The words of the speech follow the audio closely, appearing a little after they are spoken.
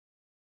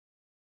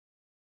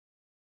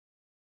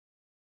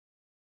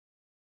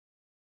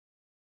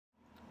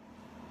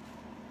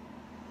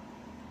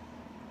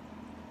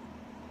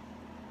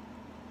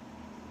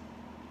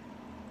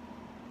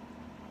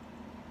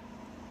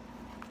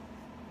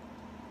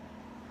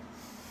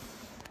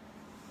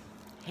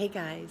Hey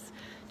guys,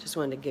 just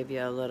wanted to give you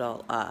a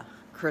little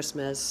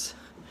Christmas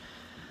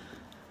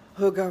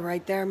hygge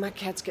right there. My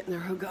cat's getting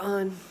their hygge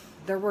on.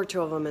 There were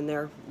two of them in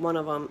there. One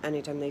of them,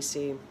 anytime they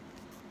see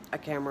a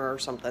camera or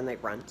something, they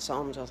run.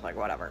 So I'm just like,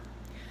 whatever.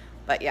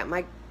 But yeah,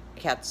 my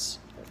cats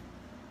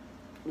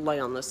lay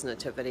on this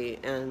nativity,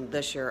 and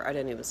this year I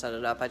didn't even set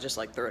it up. I just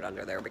like threw it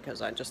under there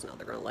because I just know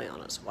they're going to lay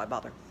on it, so why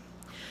bother?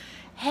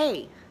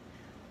 Hey,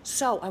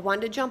 so I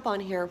wanted to jump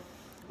on here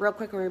real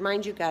quick and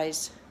remind you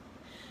guys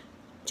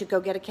to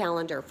go get a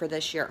calendar for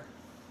this year.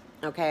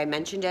 Okay, I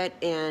mentioned it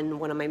in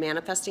one of my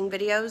manifesting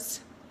videos.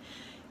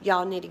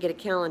 Y'all need to get a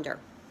calendar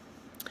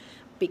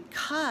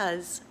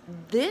because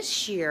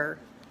this year,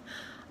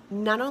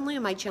 not only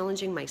am I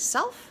challenging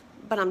myself,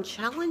 but I'm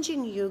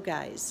challenging you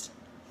guys.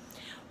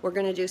 We're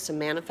gonna do some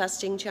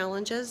manifesting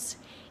challenges,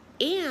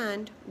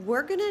 and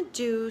we're gonna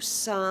do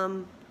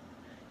some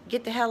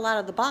get the hell out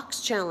of the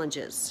box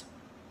challenges.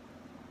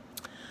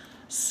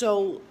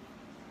 So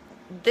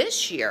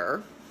this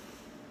year,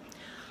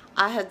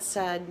 I had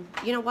said,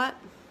 you know what?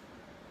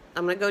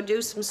 I'm going to go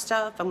do some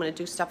stuff. I'm going to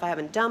do stuff I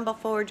haven't done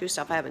before, do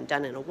stuff I haven't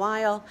done in a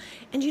while.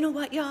 And you know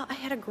what, y'all? I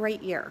had a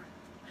great year.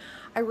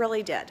 I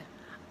really did.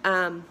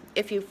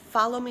 If you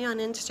follow me on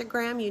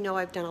Instagram, you know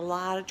I've done a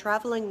lot of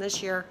traveling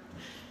this year.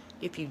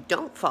 If you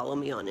don't follow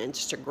me on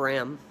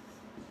Instagram,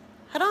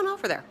 head on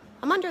over there.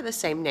 I'm under the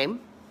same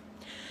name.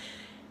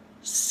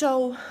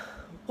 So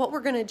what we're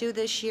going to do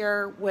this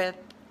year with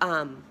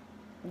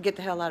Get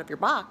the Hell Out of Your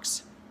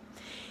Box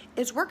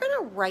is we're going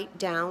to write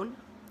down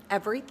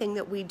everything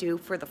that we do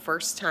for the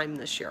first time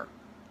this year,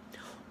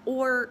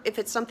 or if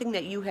it's something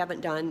that you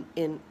haven't done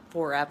in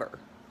forever.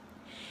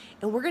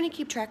 And we're going to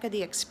keep track of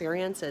the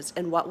experiences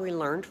and what we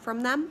learned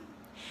from them.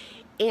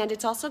 And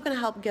it's also going to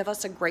help give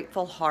us a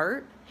grateful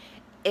heart,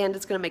 and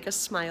it's going to make us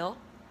smile,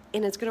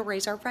 and it's going to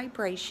raise our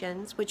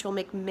vibrations, which will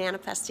make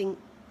manifesting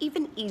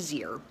even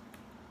easier.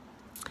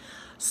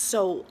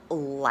 So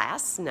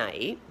last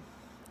night,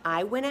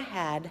 I went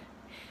ahead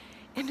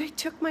and I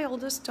took my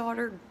oldest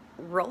daughter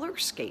roller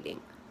skating.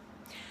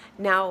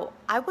 Now,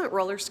 I went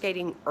roller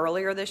skating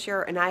earlier this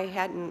year, and I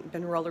hadn't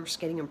been roller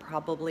skating in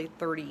probably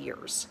 30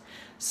 years.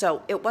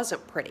 So it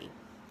wasn't pretty.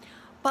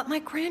 But my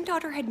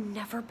granddaughter had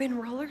never been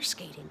roller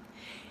skating.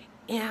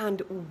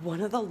 And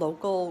one of the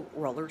local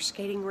roller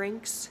skating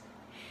rinks,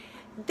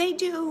 they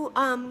do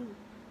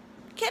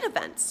kid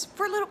events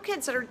for little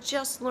kids that are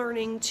just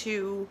learning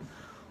to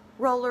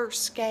roller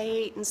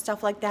skate and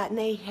stuff like that. And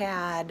they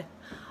had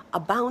a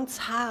bounce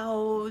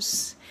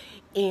house,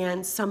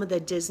 and some of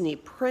the Disney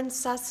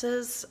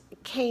princesses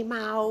came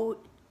out.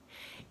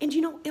 And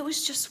you know, it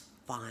was just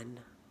fun.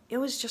 It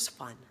was just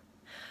fun.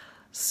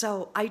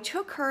 So I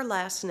took her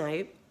last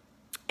night,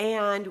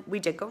 and we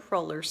did go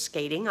roller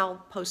skating.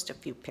 I'll post a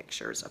few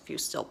pictures, a few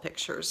still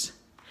pictures.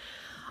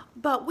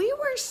 But we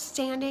were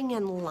standing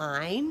in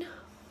line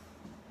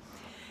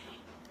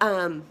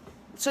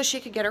so she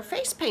could get her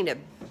face painted.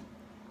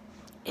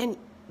 And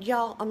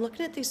y'all, I'm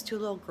looking at these two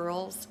little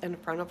girls in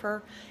front of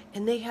her,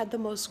 and they had the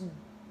most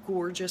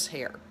gorgeous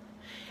hair.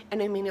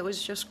 And I mean, it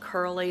was just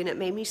curly, and it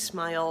made me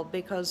smile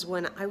because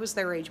when I was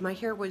their age, my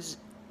hair was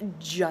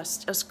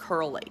just as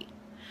curly.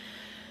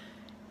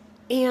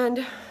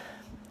 And,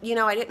 you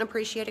know, I didn't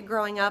appreciate it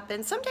growing up,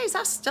 and some days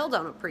I still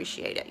don't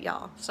appreciate it,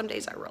 y'all. Some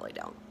days I really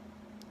don't.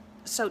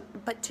 So,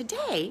 but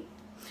today,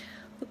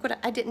 look what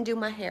I didn't do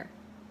my hair,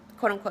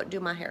 quote unquote, do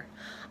my hair.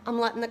 I'm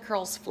letting the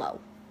curls flow.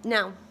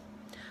 Now,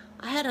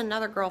 I had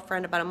another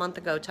girlfriend about a month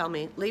ago tell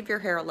me, leave your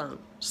hair alone.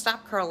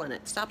 Stop curling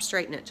it. Stop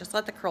straightening it. Just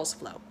let the curls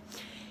flow.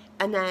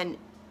 And then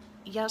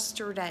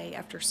yesterday,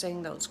 after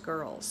seeing those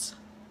girls,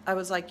 I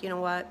was like, you know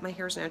what? My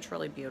hair's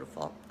naturally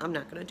beautiful. I'm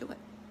not going to do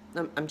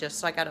it.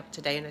 So I got up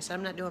today and I said,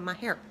 I'm not doing my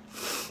hair.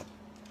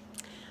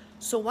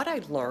 So what I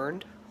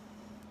learned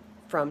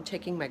from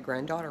taking my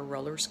granddaughter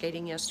roller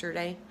skating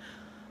yesterday,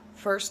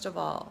 first of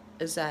all,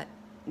 is that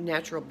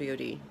natural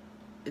beauty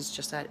is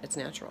just that, it's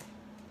natural.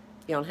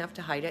 You don't have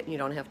to hide it, and you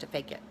don't have to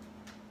fake it.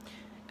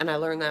 And I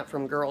learned that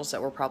from girls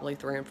that were probably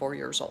 3 and 4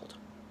 years old.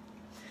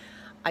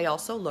 I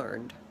also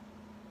learned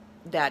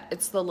that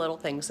it's the little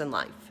things in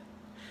life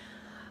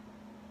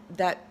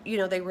that, you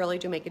know, they really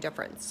do make a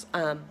difference.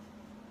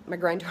 My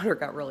granddaughter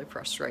got really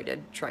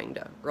frustrated trying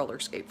to roller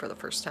skate for the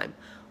first time,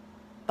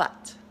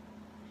 but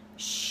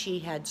she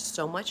had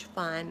so much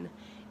fun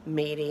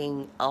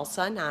meeting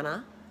Elsa and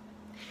Anna.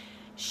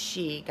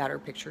 She got her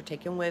picture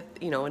taken with,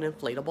 you know, an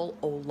inflatable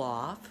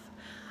Olaf.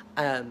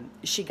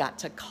 She got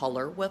to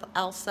color with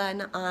Elsa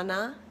and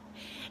Anna,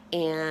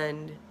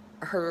 and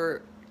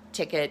her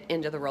ticket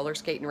into the roller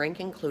skating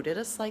rink included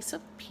a slice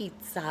of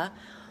pizza.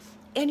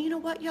 And you know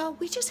what, y'all?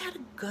 We just had a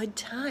good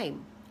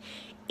time,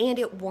 and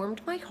it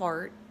warmed my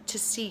heart to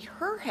see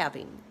her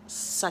having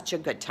such a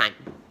good time.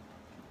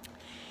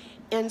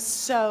 And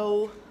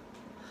so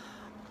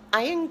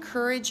I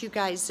encourage you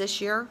guys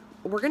this year,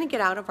 we're going to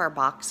get out of our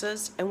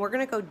boxes and we're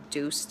going to go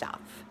do stuff.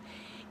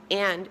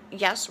 And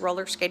yes,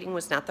 roller skating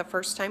was not the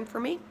first time for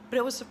me, but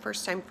it was the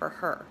first time for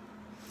her.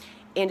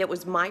 And it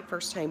was my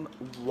first time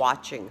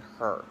watching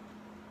her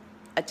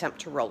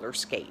attempt to roller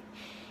skate.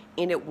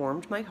 and it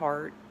warmed my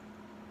heart.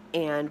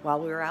 And while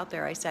we were out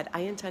there, I said, I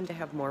intend to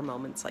have more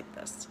moments like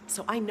this.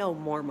 So I know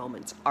more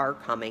moments are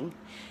coming.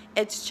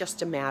 It's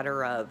just a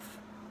matter of,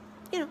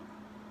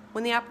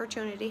 when the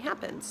opportunity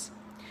happens.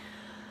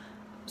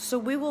 So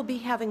we will be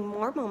having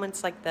more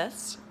moments like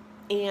this.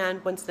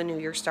 And once the new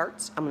year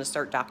starts, I'm going to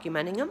start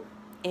documenting them.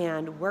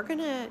 And we're going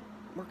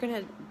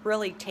to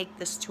really take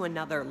this to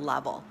another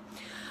level.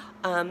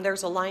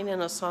 There's a line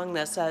in a song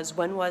that says,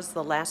 when was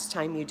the last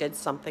time you did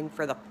something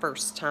for the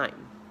first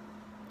time?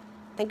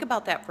 Think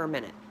about that for a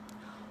minute.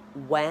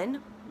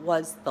 When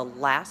was the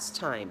last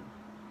time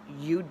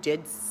you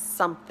did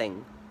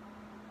something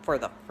for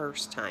the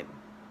first time?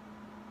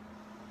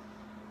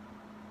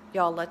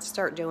 Y'all, let's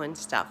start doing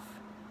stuff.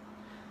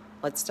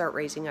 Let's start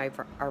raising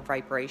our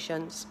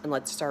vibrations, and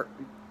let's start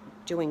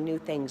doing new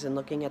things and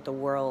looking at the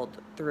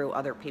world through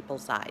other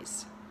people's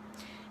eyes.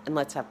 And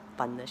let's have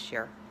fun this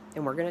year.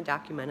 And we're going to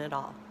document it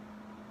all.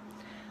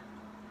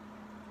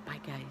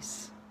 Bye,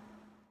 guys.